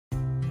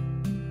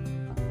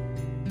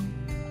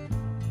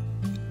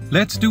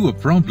Let's do a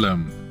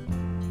problem.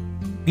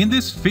 In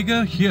this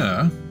figure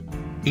here,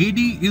 AD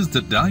is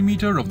the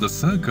diameter of the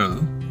circle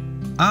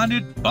and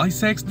it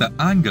bisects the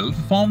angle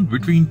formed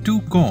between two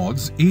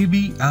chords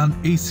AB and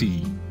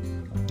AC.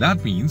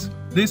 That means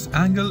this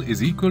angle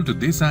is equal to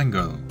this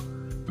angle.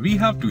 We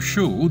have to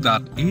show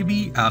that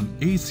AB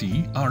and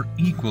AC are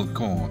equal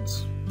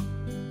chords.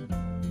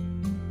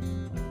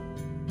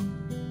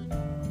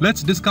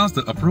 Let's discuss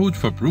the approach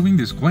for proving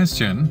this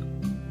question.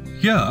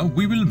 Here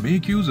we will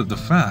make use of the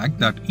fact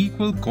that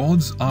equal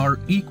chords are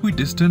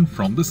equidistant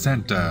from the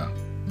center.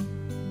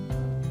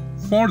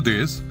 For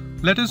this,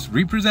 let us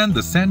represent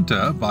the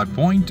center by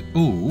point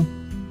O.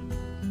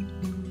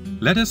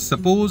 Let us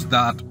suppose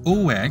that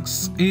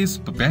OX is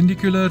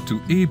perpendicular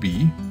to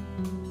AB.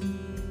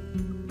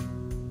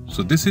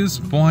 So this is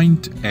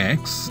point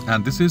X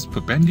and this is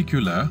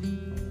perpendicular.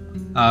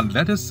 And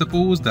let us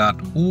suppose that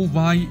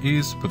OY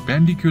is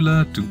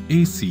perpendicular to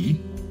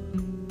AC.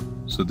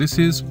 So this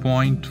is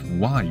point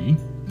Y.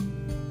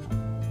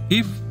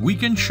 If we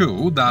can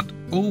show that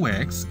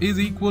OX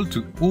is equal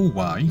to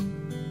OY,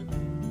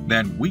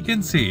 then we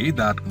can say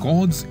that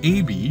chords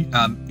AB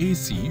and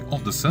AC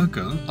of the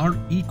circle are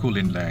equal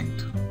in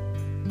length.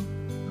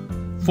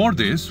 For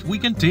this, we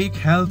can take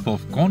help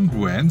of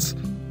congruence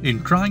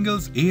in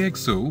triangles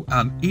AXO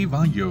and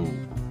AYO.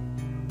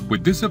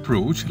 With this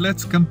approach,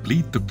 let's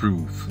complete the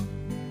proof.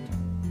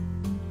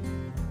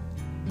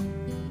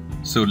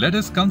 So let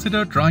us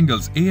consider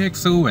triangles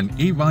AXO and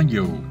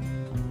AYO.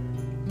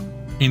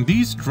 In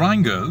these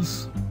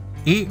triangles,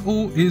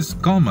 AO is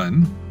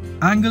common.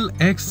 Angle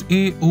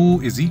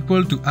XAO is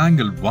equal to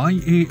angle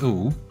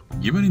YAO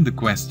given in the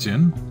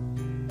question,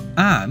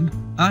 and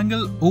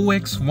angle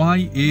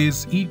OXY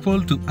is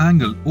equal to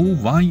angle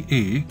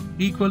OYA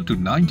equal to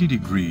 90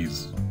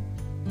 degrees.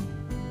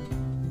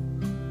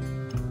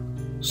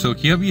 So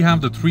here we have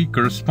the three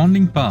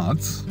corresponding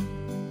paths.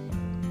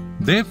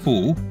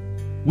 Therefore,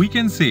 we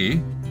can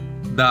say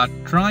that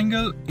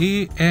triangle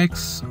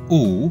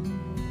AXO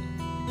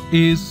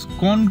is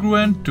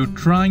congruent to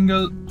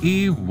triangle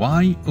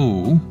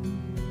AYO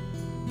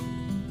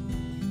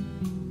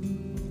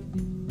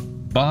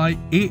by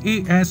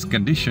AAS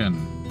condition.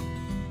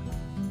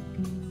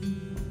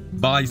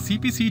 By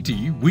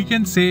CPCT, we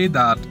can say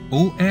that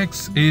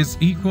OX is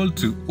equal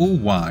to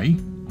OY.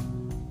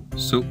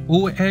 So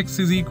OX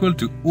is equal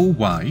to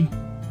OY.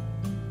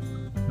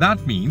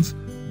 That means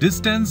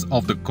distance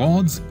of the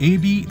chords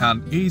AB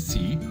and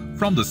AC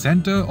from the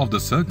center of the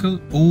circle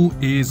O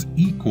is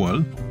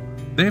equal.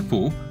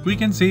 Therefore, we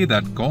can say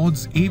that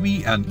chords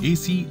AB and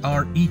AC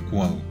are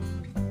equal.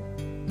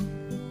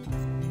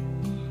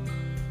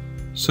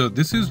 So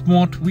this is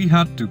what we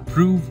had to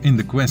prove in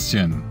the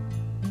question.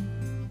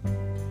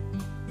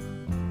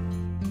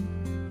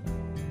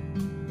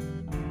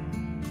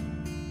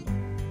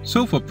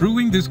 So for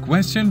proving this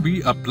question,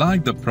 we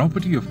applied the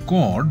property of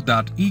chord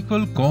that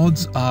equal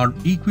chords are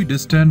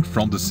equidistant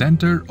from the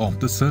center of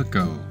the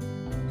circle.